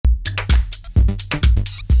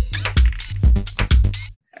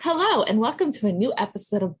Hello, and welcome to a new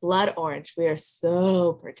episode of Blood Orange. We are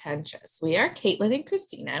so pretentious. We are Caitlin and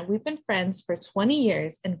Christina. We've been friends for 20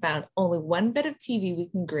 years and found only one bit of TV we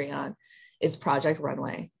can agree on is Project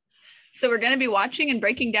Runway. So we're going to be watching and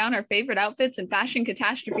breaking down our favorite outfits and fashion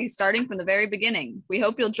catastrophes starting from the very beginning. We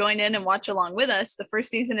hope you'll join in and watch along with us. The first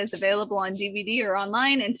season is available on DVD or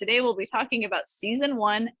online, and today we'll be talking about Season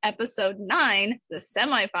 1, Episode 9, the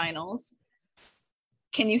semifinals.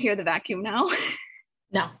 Can you hear the vacuum now?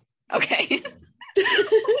 No. Okay.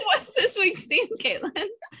 What's this week's theme, Caitlin?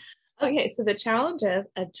 Okay, so the challenge is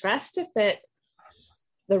a dress to fit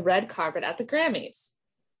the red carpet at the Grammys.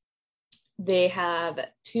 They have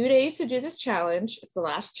 2 days to do this challenge. It's the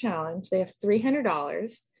last challenge. They have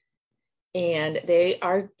 $300, and they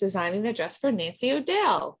are designing a dress for Nancy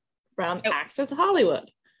O'Dell from Access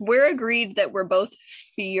Hollywood. We're agreed that we're both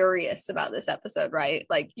furious about this episode, right?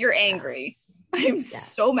 Like, you're angry. Yes. I'm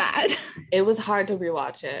so mad. It was hard to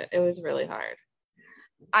rewatch it. It was really hard.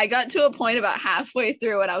 I got to a point about halfway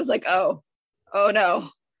through and I was like, oh no,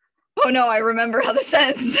 I remember how this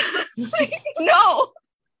ends. Like, no,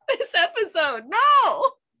 this episode,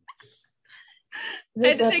 no.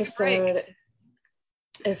 This episode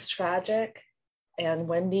is tragic, and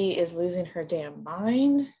Wendy is losing her damn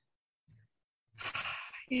mind.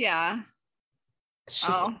 Yeah.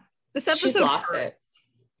 This episode she's lost it.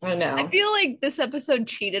 I know. I feel like this episode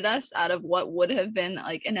cheated us out of what would have been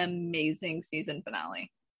like an amazing season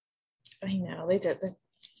finale. I know they did.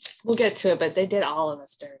 We'll get to it, but they did all of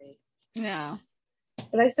us dirty. Yeah.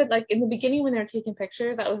 But I said, like, in the beginning when they were taking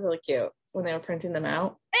pictures, that was really cute when they were printing them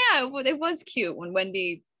out. Yeah, it was cute when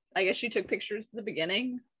Wendy, I guess she took pictures at the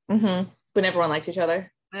beginning. Mm-hmm. When everyone liked each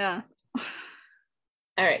other. Yeah.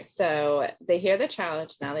 All right, so they hear the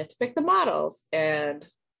challenge. Now they have to pick the models, and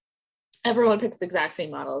everyone picks the exact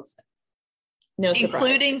same models. No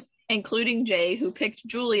surprise. Including Jay, who picked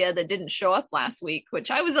Julia that didn't show up last week,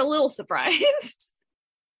 which I was a little surprised.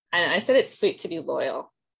 And I said it's sweet to be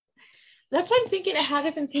loyal. That's what I'm thinking. It had to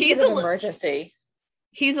have been some sort of emergency.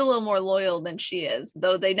 He's a little more loyal than she is,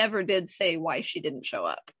 though they never did say why she didn't show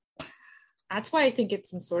up. That's why I think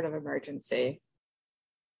it's some sort of emergency.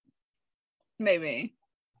 Maybe.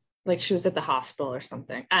 Like she was at the hospital or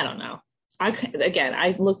something. I don't know.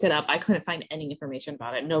 I looked it up. I couldn't find any information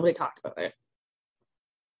about it. Nobody talked about it.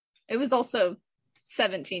 It was also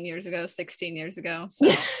 17 years ago, 16 years ago.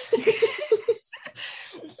 So,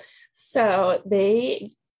 so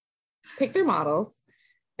they pick their models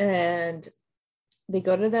and they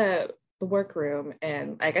go to the workroom.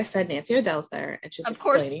 And like I said, Nancy O'Dell's there and she's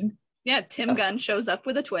explaining. Course. Yeah, Tim Gunn shows up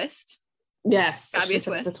with a twist. Yes, it's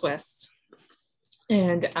a twist.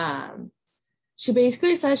 And she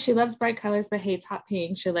basically says she loves bright colors but hates hot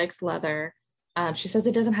pink. She likes leather. She says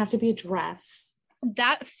it doesn't have to be a dress.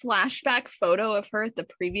 That flashback photo of her at the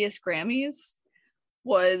previous Grammys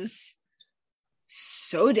was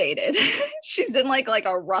so dated. She's in like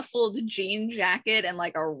a ruffled jean jacket and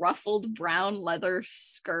like a ruffled brown leather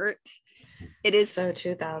skirt. It is so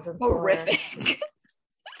 2004. Horrific.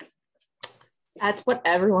 That's what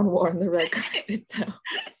everyone wore on the red carpet though.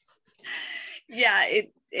 Yeah,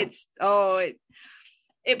 it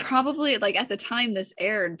probably, like, at the time this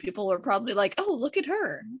aired, people were probably like, oh, look at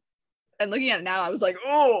her. And looking at it now, I was like,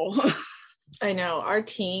 oh. I know. Our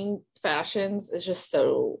teen fashions is just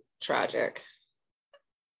so tragic.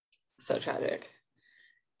 So tragic.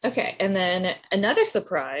 Okay. And then another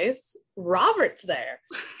surprise, Robert's there.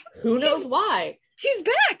 Who knows why? He's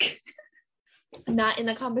back. Not in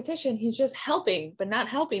the competition. He's just helping, but not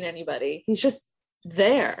helping anybody. He's just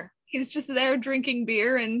there. He's just there drinking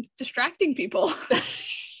beer and distracting people.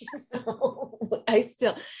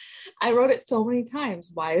 I wrote it so many times.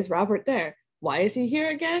 Why is Robert there? Why is he here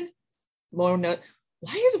again? Why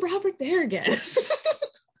is Robert there again?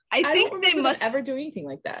 I think they must ever do anything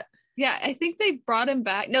like that. Yeah, I think they brought him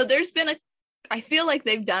back. No, I feel like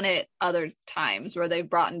they've done it other times where they've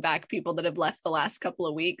brought back people that have left the last couple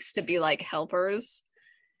of weeks to be like helpers.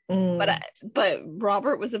 But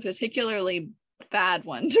Robert was a particularly bad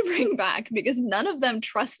one to bring back because none of them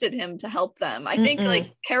trusted him to help them. I think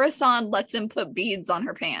like Karasan lets him put beads on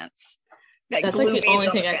her pants. That's like the only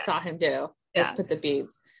thing I saw him do is put the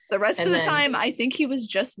beads. The rest of the time, I think he was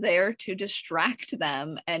just there to distract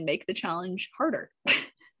them and make the challenge harder.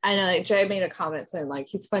 I know, like Jay made a comment saying like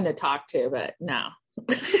he's fun to talk to, but no,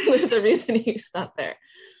 there's a reason he's not there.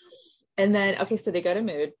 And then so they go to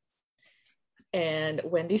Mood, and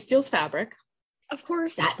Wendy steals fabric. Of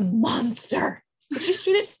course, that monster. She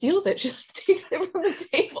straight up steals it. She like, takes it from the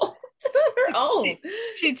table. It's on her own.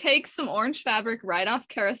 She takes some orange fabric right off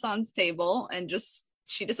Karasan's table and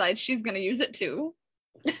she decides she's going to use it too.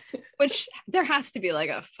 Which there has to be like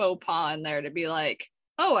a faux pas in there to be like,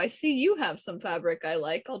 oh, I see you have some fabric I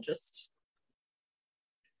like. I'll just.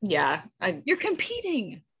 Yeah. You're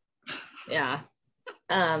competing. Yeah.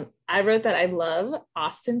 I wrote that I love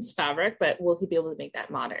Austin's fabric, but will he be able to make that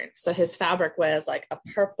modern? So his fabric was like a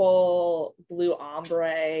purple, blue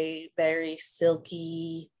ombre, very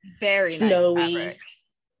silky, very flowy. nice fabric.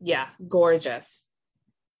 Yeah, gorgeous.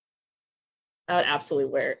 I would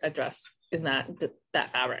absolutely wear a dress in that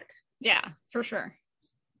fabric. Yeah, for sure.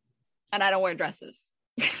 And I don't wear dresses.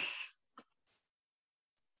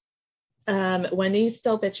 Wendy's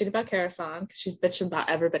still bitching about Karasan because she's bitching about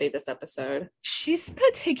everybody this episode. She's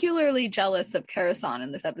particularly jealous of Karasan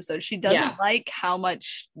in this episode. She doesn't like how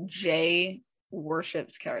much Jay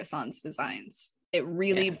worships Karasan's designs. It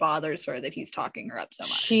really bothers her that he's talking her up so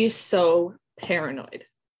much. She's so paranoid.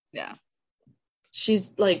 Yeah.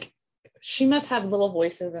 She's like, she must have little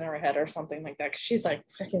voices in her head or something like that because she's like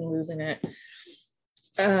freaking losing it.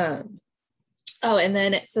 Oh, and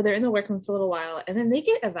then so they're in the workroom for a little while, and then they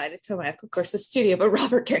get invited to Michael Korsa's studio, but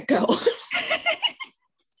Robert can't go.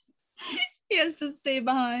 He has to stay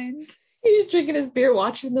behind. He's drinking his beer,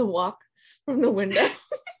 watching them walk from the window.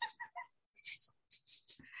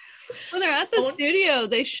 When they're at the studio,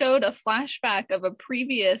 they showed a flashback of a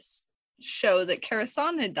previous show that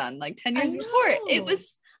Karasan had done like 10 years before. It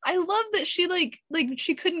was, I love that she like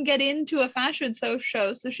she couldn't get into a fashion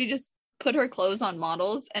show, so she just put her clothes on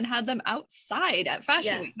models and had them outside at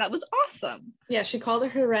Fashion Week. That was awesome. Yeah, she called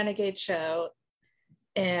it her Renegade show,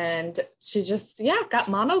 and she just got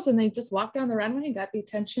models, and they just walked down the runway and got the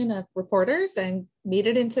attention of reporters and made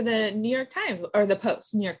it into the New York Times or the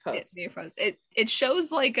Post, New York Post. New York Post. It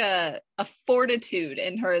shows like a fortitude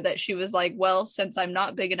in her that she was like, well, since I'm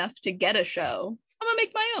not big enough to get a show, I'm gonna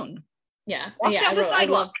make my own. Yeah, I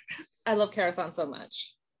love Karasan so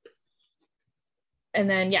much. And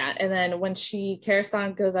then when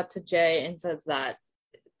Karasan goes up to Jay and says that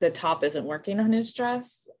the top isn't working on his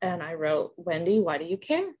dress, and I wrote, Wendy, why do you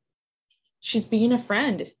care? She's being a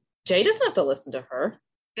friend. Jay doesn't have to listen to her.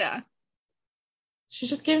 Yeah. She's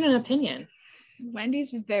just giving an opinion.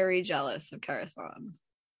 Wendy's very jealous of Karasan.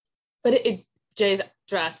 But Jay's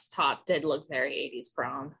dress top did look very 80s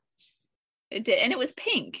prom. It did, and it was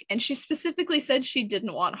pink. And she specifically said she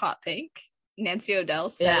didn't want hot pink. Nancy O'Dell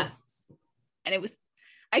said. Yeah. And it was,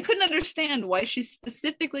 I couldn't understand why she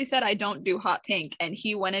specifically said, I don't do hot pink. And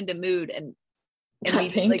he went into mood and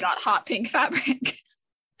immediately got hot pink fabric.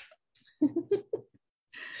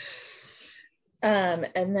 And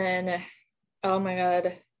then, oh my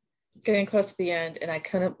God, getting close to the end. And I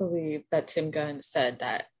couldn't believe that Tim Gunn said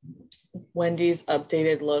that Wendy's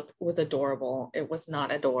updated look was adorable. It was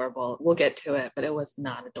not adorable. We'll get to it, but it was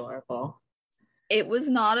not adorable. It was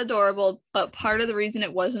not adorable, but part of the reason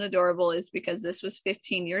it wasn't adorable is because this was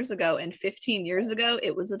 15 years ago, and 15 years ago,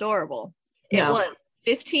 it was adorable. It was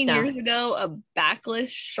 15 years ago, a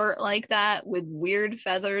backless shirt like that with weird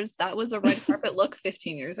feathers. That was a red carpet look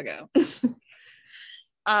 15 years ago.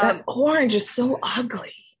 That orange is so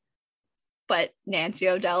ugly. But Nancy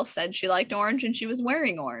O'Dell said she liked orange and she was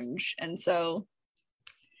wearing orange. And so.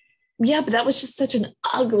 Yeah, but that was just such an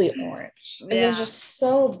ugly orange. It was just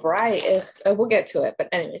so bright. We'll get to it. But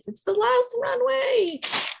anyways, it's the last runway.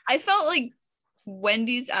 I felt like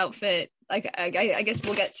Wendy's outfit, like I guess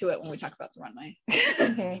we'll get to it when we talk about the runway.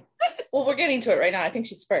 Mm-hmm. Well, we're getting to it right now. I think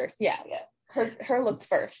she's first. Yeah. Her looks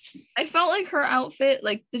first. I felt like her outfit,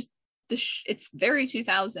 like it's very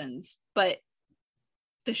 2000s, but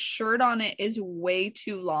the shirt on it is way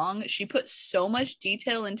too long. She put so much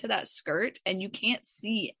detail into that skirt and you can't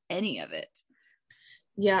see any of it.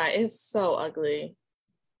 Yeah, it's so ugly.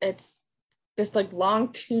 It's this like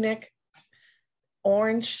long tunic,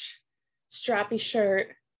 orange strappy shirt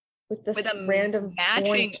with a random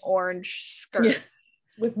matching orange skirt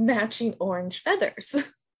with matching orange feathers.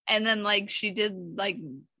 And then like she did like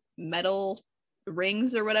metal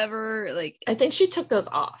rings or whatever. Like I think she took those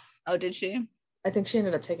off. Oh, did she? I think she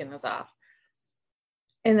ended up taking those off.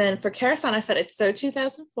 And then for Karasan, I said it's so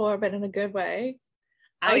 2004, but in a good way.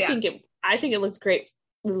 I think it looks great.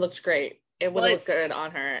 It looked great. It would look good on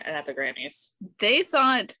her and at the Grammys. They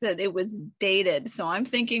thought that it was dated, so I'm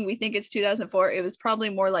thinking we think it's 2004. It was probably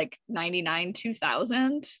more like 99,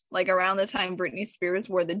 2000, like around the time Britney Spears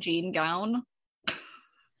wore the jean gown.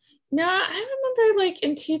 No, I remember like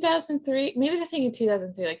in 2003, maybe the thing in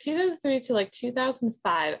 2003, like 2003 to like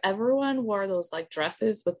 2005, everyone wore those like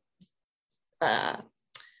dresses with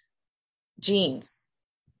jeans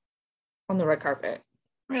on the red carpet.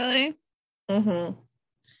 Really? Mm-hmm.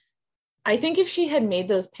 I think if she had made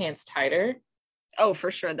those pants tighter. Oh, for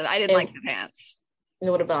sure. That I didn't like the pants. It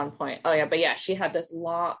would have been on point. Oh yeah, but yeah, she had this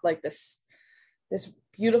long, like this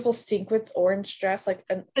beautiful sequence orange dress, like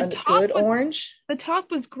a good orange. The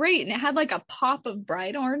top was great, and it had like a pop of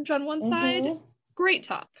bright orange on one side. Great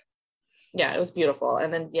top. Yeah, it was beautiful.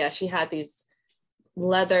 And then yeah, she had these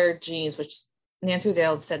leather jeans, which Nancy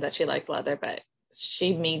O'Dell said that she liked leather, but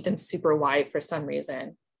she made them super wide for some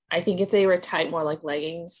reason. I think if they were tight more like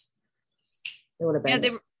leggings, it would have been.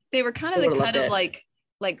 Yeah, they were kind of the cut of like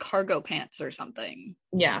cargo pants or something.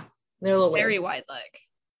 Yeah, they're a little very wide leg.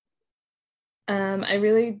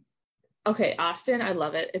 Okay, Austin, I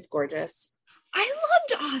love it. It's gorgeous. I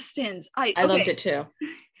loved Austin's. I loved it too.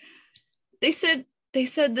 They said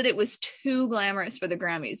that it was too glamorous for the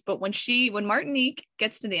Grammys, but when Martinique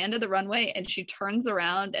gets to the end of the runway and she turns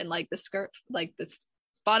around and like the skirt, like this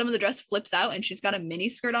bottom of the dress flips out and she's got a mini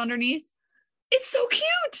skirt underneath, it's so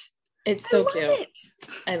cute. It's so cute.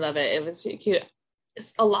 I love it. It was cute.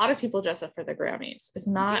 A lot of people dress up for the Grammys. It's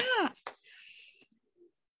not. Yeah.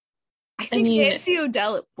 I think Nancy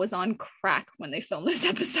O'Dell was on crack when they filmed this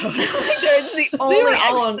episode. There's the only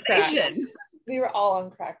explanation. We were all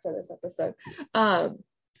on crack for this episode. And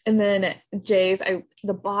then Jay's,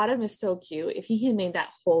 the bottom is so cute. If he had made that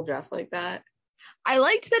whole dress like that, I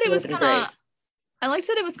liked that it was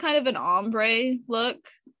kind of an ombre look.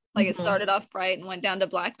 Like it started off bright and went down to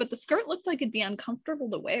black, but the skirt looked like it'd be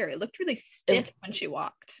uncomfortable to wear. It looked really stiff when she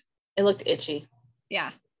walked. It looked itchy.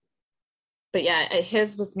 Yeah. But yeah,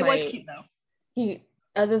 his was it was cute though. He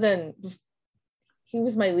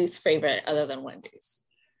was my least favorite other than Wendy's.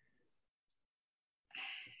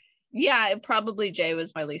 Yeah, probably Jay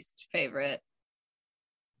was my least favorite.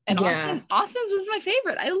 And Austin's was my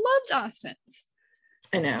favorite. I loved Austin's.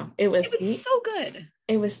 I know. It was so good.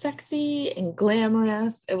 It was sexy and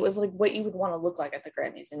glamorous. It was like what you would want to look like at the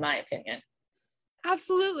Grammys, in my opinion.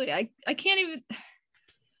 Absolutely. I can't even.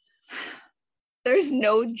 There's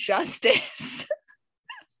no justice.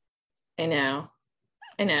 I know.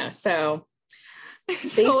 So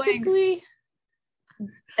basically,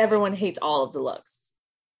 everyone hates all of the looks.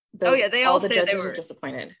 They all the say judges were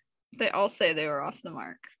disappointed. They all say they were off the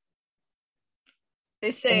mark.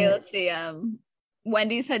 They say, let's see,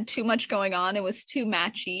 Wendy's had too much going on. It was too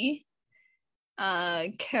matchy.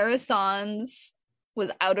 Kara San's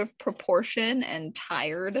was out of proportion and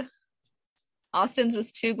tired. Austin's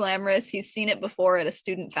was too glamorous. He's seen it before at a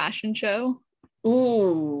student fashion show.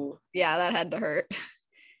 Ooh. Yeah, that had to hurt.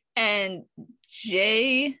 And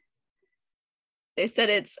Jay, they said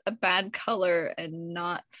it's a bad color and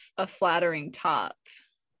not a flattering top.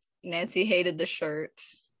 Nancy hated the shirt.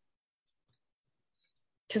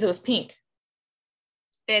 Because it was pink.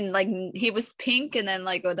 And like he was pink and then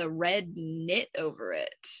like with a red knit over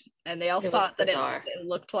it. And they all thought that it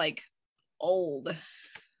looked like old.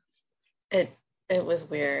 It was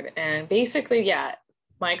weird. And basically, yeah,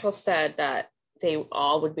 Michael said that they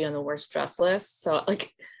all would be on the worst dress list. So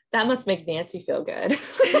like that must make Nancy feel good.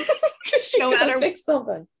 She's gonna fix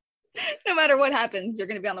something. No matter what happens, you're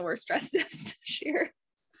gonna be on the worst dress list this year.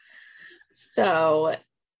 So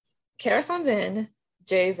Kara San's in,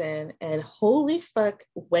 Jay's in, and holy fuck,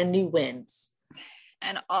 Wendy wins.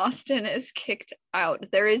 And Austin is kicked out.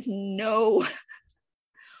 There is no.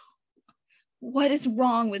 What is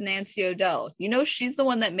wrong with Nancy O'Dell? You know, she's the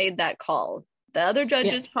one that made that call. The other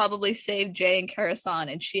judges probably saved Jay and Kara San,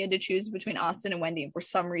 and she had to choose between Austin and Wendy. And for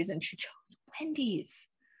some reason, she chose Wendy's.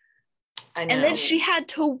 I know. And then she had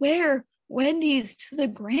to wear Wendy's to the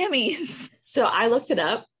Grammys. So I looked it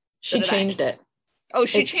up. She changed it. Oh,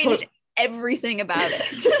 she changed everything about it.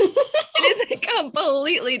 It is a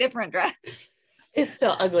completely different dress. It's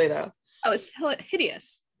still ugly, though. Oh, it's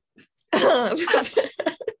hideous.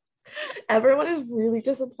 Everyone is really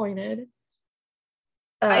disappointed.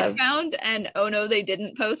 I found an "Oh no, they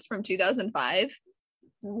didn't" post from 2005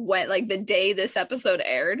 when like the day this episode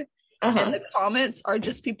aired, and the comments are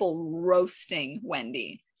just people roasting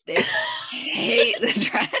Wendy. They hate the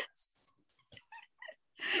dress.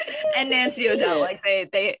 And Nancy O'Dell, like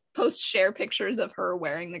they share pictures of her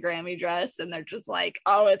wearing the Grammy dress, and they're just like,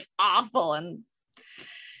 "Oh, it's awful," and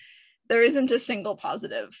there isn't a single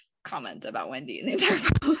positive comment about Wendy in the entire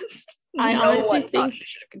post. I honestly think she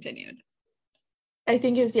should have continued. I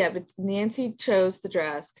think it was, but Nancy chose the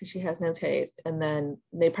dress because she has no taste, and then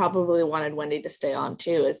they probably wanted Wendy to stay on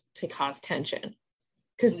too, is to cause tension.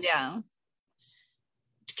 Because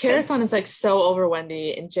Kara San is like so over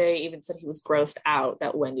Wendy, and Jay even said he was grossed out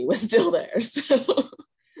that Wendy was still there. So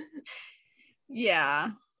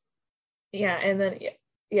yeah, and then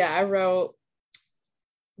I wrote,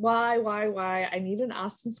 why I need an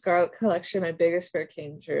Austin Scarlett collection. My biggest fear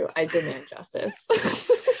came true. I demand justice.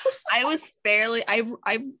 I was fairly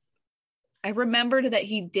I remembered that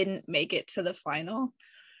he didn't make it to the final,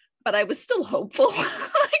 but I was still hopeful.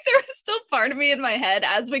 Like there was still part of me in my head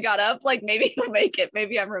as we got up, like maybe he'll make it.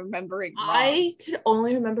 Maybe I'm remembering wrong. I could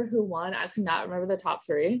only remember who won. I could not remember the top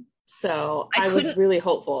three. So I was couldn't- really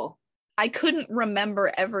hopeful. I couldn't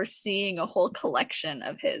remember ever seeing a whole collection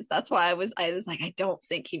of his. That's why I was like, I don't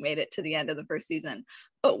think he made it to the end of the first season.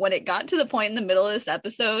 But when it got to the point in the middle of this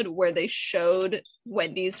episode where they showed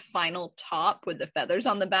Wendy's final top with the feathers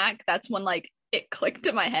on the back, that's when like it clicked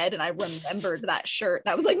in my head and I remembered that shirt.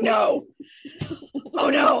 And I was like, no.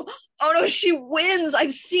 Oh no. Oh no, she wins.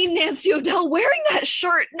 I've seen Nancy O'Dell wearing that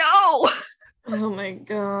shirt. No. Oh my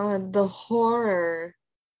God. The horror.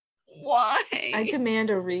 Why? I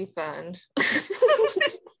demand a refund.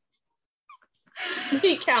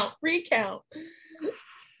 Recount.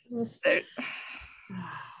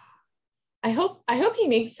 I hope he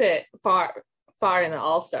makes it far in the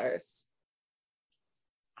All-Stars.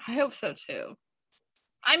 I hope so too.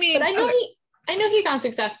 I mean, but I know he found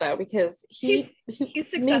success though, because he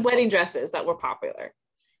made wedding dresses that were popular.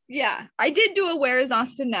 Yeah, I did do a Where is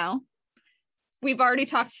Austin Now? We've already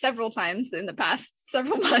talked several times in the past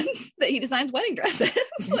several months that he designs wedding dresses.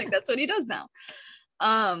 Like that's what he does now.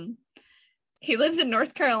 He lives in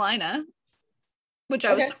North Carolina, which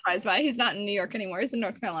I was surprised by. He's not in New York anymore. He's in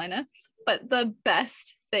North Carolina. But the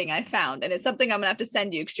best thing I found, and it's something I'm gonna have to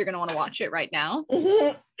send you because you're gonna want to watch it right now.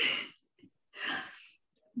 Mm-hmm.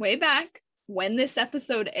 Way back when this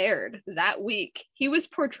episode aired that week, he was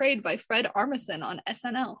portrayed by Fred Armisen on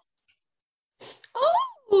SNL.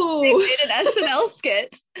 Oh, they made an SNL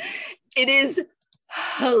skit. It is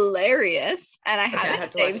hilarious, and I have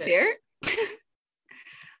it saved here.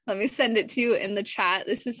 Let me send it to you in the chat.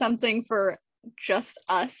 This is something for just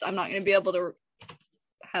us. I'm not going to be able to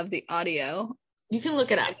have the audio. You can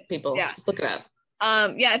look it up, people. Yeah. Just look it up.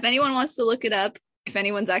 Yeah, if anyone wants to look it up, if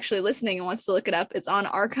anyone's actually listening and wants to look it up, it's on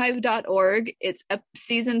archive.org. It's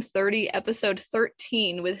season 30, episode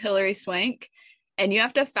 13 with Hilary Swank. And you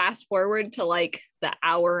have to fast forward to like the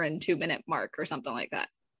hour and 2-minute mark or something like that.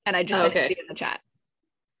 And I just sent it in the chat.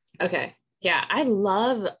 Okay. Yeah, I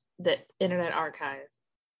love the Internet Archive.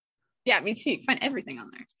 Yeah, me too. You can find everything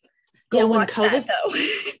on there. Yeah, when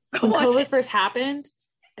COVID first happened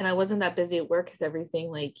and I wasn't that busy at work because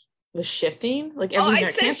everything like was shifting. Like everything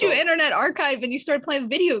I sent you Internet Archive and you started playing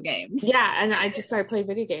video games. Yeah, and I just started playing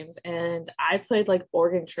video games and I played like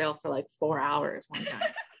Oregon Trail for like 4 hours one time.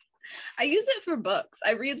 I use it for books.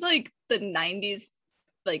 I read like the 90s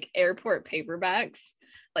like airport paperbacks,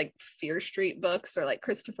 like Fear Street books or like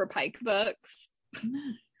Christopher Pike books.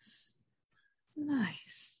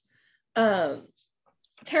 Nice.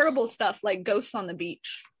 Terrible stuff like Ghosts on the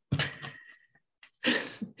Beach.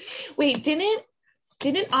 Wait, didn't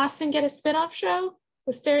Austin get a spin-off show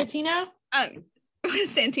with Tarantino?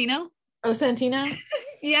 Santino? Oh, Santino?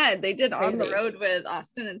 Yeah, they did On the Road with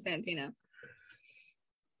Austin and Santino.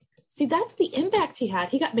 See, that's the impact he had.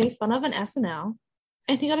 He got made fun of on SNL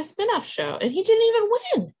and he got a spin-off show and he didn't even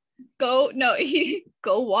win.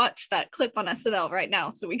 Go watch that clip on SNL right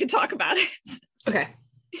now so we can talk about it. Okay.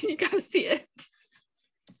 You gotta see it.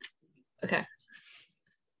 Okay.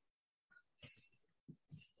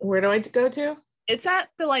 Where do I go to? It's at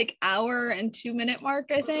the like hour and 2-minute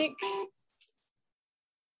mark, I think.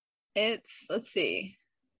 Let's see.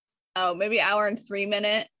 Oh, maybe hour and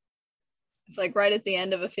 3-minute. It's like right at the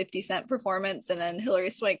end of a 50 Cent performance, and then Hilary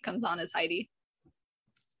Swank comes on as Heidi.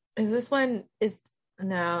 Is this one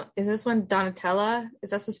Donatella? Is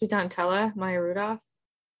that supposed to be Donatella, Maya Rudolph?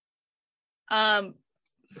 Maya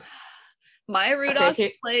Rudolph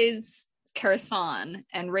plays Karasan,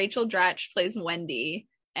 and Rachel Dratch plays Wendy,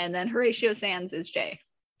 and then Horatio Sands is Jay.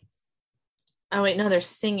 Oh wait, no, they're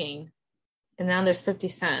singing, and now there's 50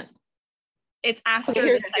 Cent. It's after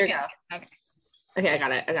here we go. Okay, I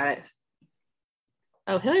got it.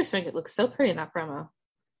 Oh, Hilary Swank looks so pretty in that promo.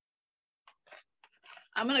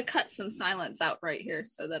 I'm gonna cut some silence out right here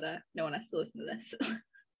so that no one has to listen to this.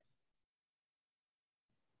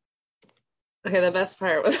 Okay, the best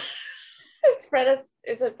part was is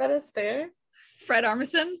it Fred Astaire? Fred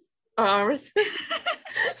Armisen? Armisen.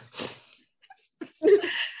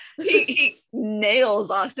 he nails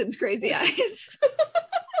Austin's crazy eyes.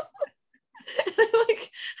 I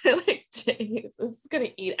like James. This is gonna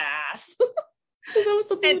eat ass. That was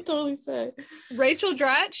something I would totally say. Rachel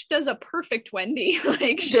Dratch does a perfect Wendy.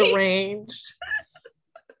 Like deranged.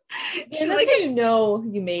 Yeah, that's how you know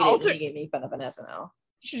you made it when you gave me fun of an SNL.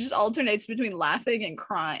 She just alternates between laughing and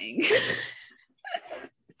crying.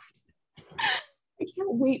 I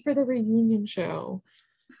can't wait for the reunion show.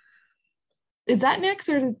 Is that next,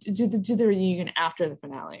 or do the reunion after the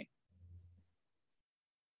finale?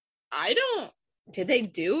 I don't. Did they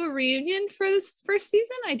do a reunion for this first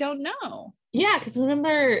season? I don't know. Yeah, because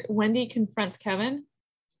remember Wendy confronts Kevin?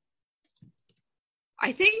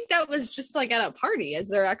 I think that was just like at a party. Is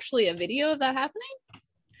there actually a video of that happening?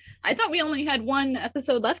 I thought we only had one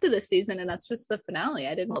episode left of this season, and that's just the finale.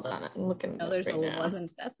 I didn't. Hold on, I'm looking. No, there's an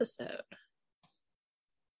 11th episode.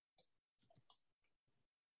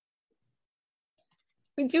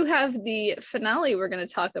 We do have the finale we're going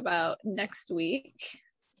to talk about next week.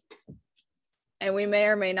 And we may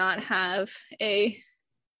or may not have I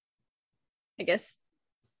guess,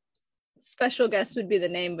 special guest would be the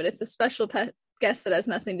name, but it's a special guest that has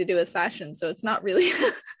nothing to do with fashion. So it's not really.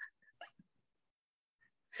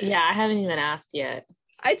 Yeah, I haven't even asked yet.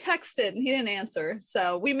 I texted and he didn't answer.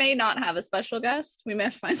 So we may not have a special guest. We may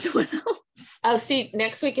have to find someone else. Oh, see,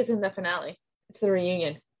 next week is in the finale. It's the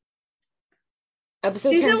reunion.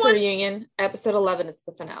 Episode 10 is the reunion. Episode 11 is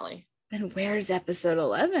the finale. Then where's episode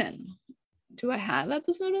 11? Do I have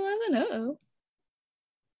episode 11? Uh-oh.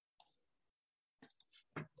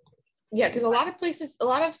 Yeah, because a lot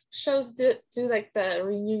of shows do like the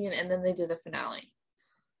reunion and then they do the finale.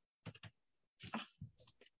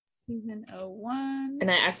 Season 01.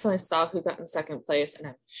 And I accidentally saw who got in second place and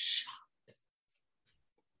I'm shocked.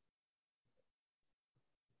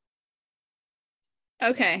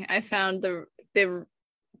 Okay, I found the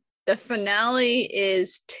finale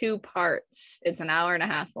is 2 parts. It's an hour and a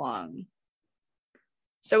half long.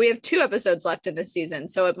 So we have 2 episodes left in this season.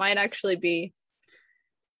 So it might actually be,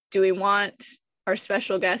 do we want our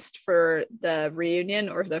special guest for the reunion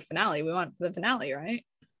or the finale? We want the finale, right?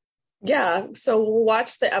 Yeah, so we'll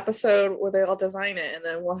watch the episode where they all design it and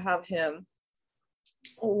then we'll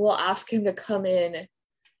ask him to come in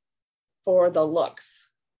for the looks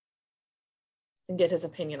and get his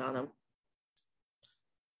opinion on them.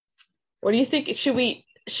 What do you think? Should we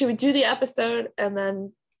do the episode and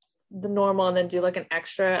then the normal and then do like an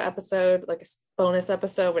extra episode, like a bonus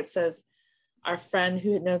episode where it says our friend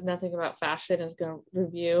who knows nothing about fashion is going to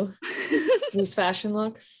review these fashion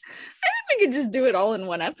looks? I think we could just do it all in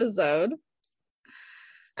one episode.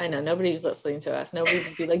 I know, nobody's listening to us. Nobody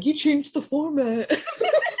would be like, you changed the format.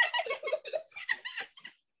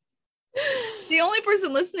 The only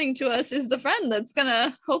person listening to us is the friend that's going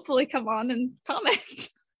to hopefully come on and comment.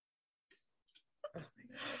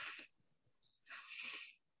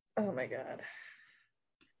 Oh my God.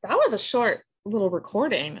 That was a short little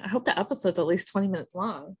recording. I hope the episode's at least 20 minutes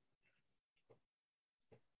long.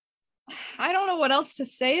 I don't know what else to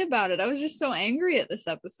say about it. I was just so angry at this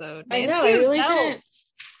episode. I know.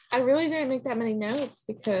 I really didn't make that many notes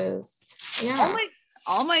because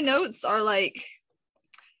all my notes are like,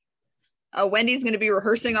 Wendy's going to be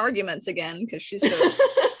rehearsing arguments again because she's so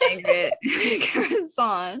angry at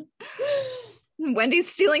Karasan.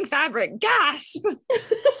 Wendy's stealing fabric. Gasp!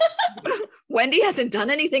 Wendy hasn't done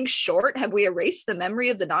anything short. Have we erased the memory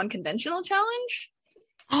of the non-conventional challenge?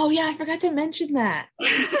 Oh yeah, I forgot to mention that.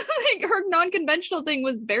 Like her non-conventional thing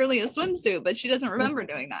was barely a swimsuit, but she doesn't remember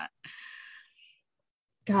doing that.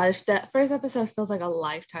 Gosh, that first episode feels like a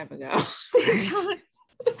lifetime ago. I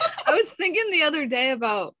was thinking the other day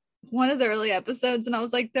about one of the early episodes, and I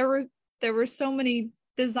was like, there were so many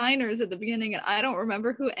designers at the beginning, and I don't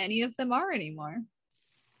remember who any of them are anymore.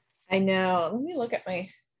 I know. Let me look at my.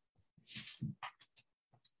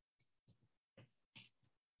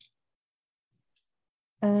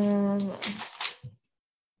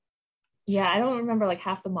 Yeah, I don't remember like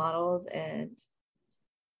half the models and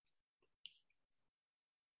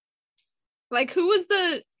like who was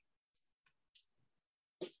the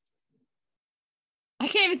I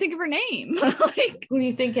can't even think of her name. Like who are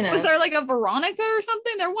you thinking of? Was there like a Veronica or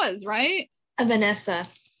something? There was, right? A Vanessa.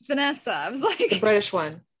 I was like the British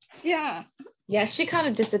one. Yeah. Yeah, she kind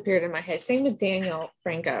of disappeared in my head. Same with Daniel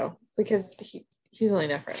Franco because he's only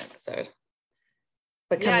there for an episode.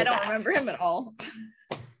 But yeah, I don't remember him at all.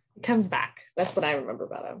 He comes back. That's what I remember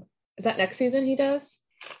about him. Is that next season he does?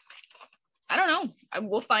 I don't know.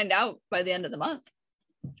 We'll find out by the end of the month.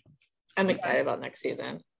 I'm excited about next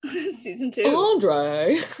season. Season 2.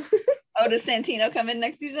 Andre. Oh, does Santino come in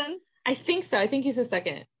next season? I think so. I think he's the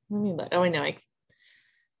second. Let me look. Oh, I know.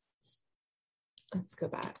 Let's go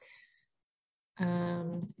back.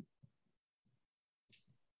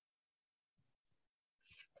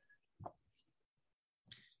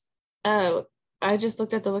 Oh, I just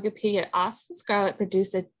looked at the Wikipedia. Austin Scarlett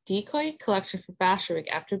produced a decoy collection for Fashion Week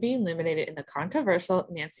after being eliminated in the controversial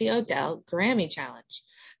Nancy O'Dell Grammy Challenge,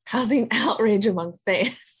 causing outrage among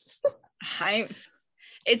fans.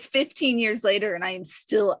 It's 15 years later and I am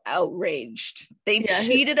still outraged. They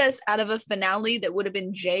cheated us out of a finale that would have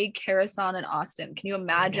been Jay, Karasan, and Austin. Can you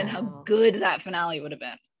imagine how good that finale would have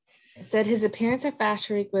been? It said his appearance at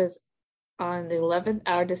Fashion Week was on the 11th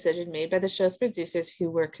hour decision made by the show's producers, who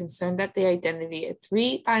were concerned that the identity of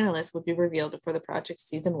 3 finalists would be revealed before the project's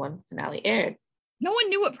season 1 finale aired. No one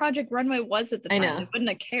knew what Project Runway was at the time. I know. They wouldn't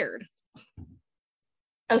have cared.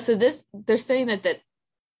 Oh, so they're saying that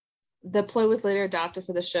the ploy was later adopted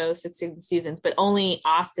for the show 16 seasons, but only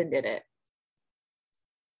Austin did it.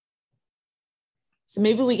 So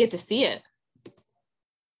maybe we get to see it.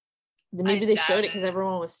 Maybe they showed it because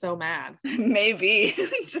everyone was so mad. Maybe.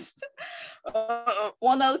 Just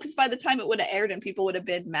well, no, because by the time it would have aired and people would have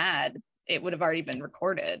been mad, it would have already been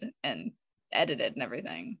recorded and edited and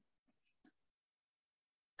everything.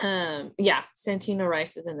 Yeah, Santino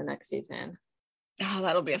Rice is in the next season. Oh,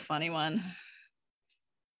 that'll be a funny one.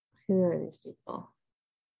 Who are these people?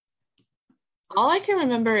 All I can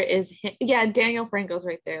remember is him. Yeah, Daniel Franco's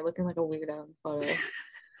right there, looking like a weirdo in the photo.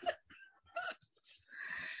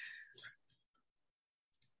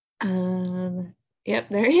 Yep,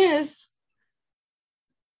 there he is.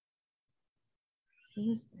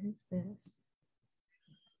 Who is this?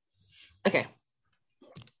 Okay.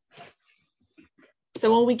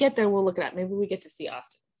 So when we get there, we'll look it up. Maybe we get to see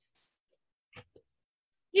Austin.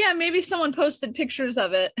 Yeah, maybe someone posted pictures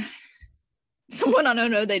of it. Someone on Oh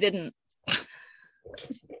No, they didn't.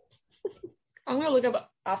 I'm gonna look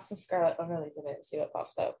up Austin Scarlett on really today and see what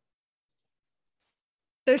pops up.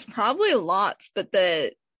 There's probably lots, but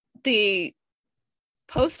the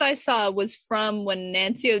post I saw was from when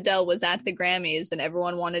Nancy O'Dell was at the Grammys and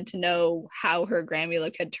everyone wanted to know how her Grammy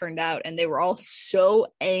look had turned out, and they were all so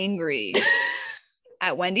angry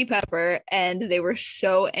at Wendy Pepper, and they were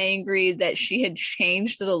so angry that she had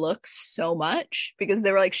changed the look so much, because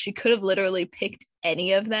they were like, she could have literally picked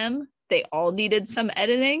any of them. They all needed some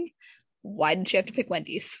editing. Why did she have to pick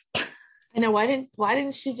Wendy's? I know, why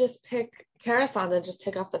didn't she just pick Karasan and just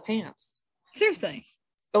take off the pants? Seriously.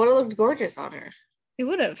 It would have looked gorgeous on her. It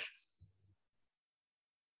would have.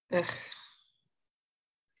 Ugh.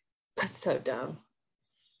 That's so dumb.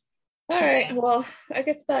 All right, well, I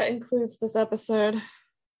guess that includes this episode.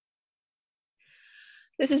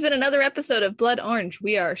 This has been another episode of Blood Orange.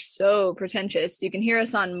 We are so pretentious. You can hear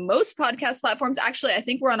us on most podcast platforms. Actually, I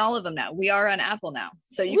think we're on all of them now. We are on Apple now.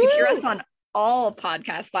 So you can hear us on all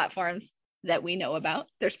podcast platforms that we know about.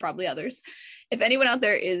 There's probably others. If anyone out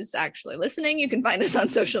there is actually listening, you can find us on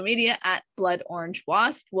social media at Blood Orange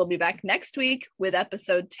Wasp. We'll be back next week with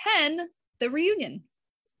episode 10, The Reunion.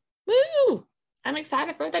 Woo! I'm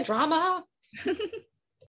excited for the drama.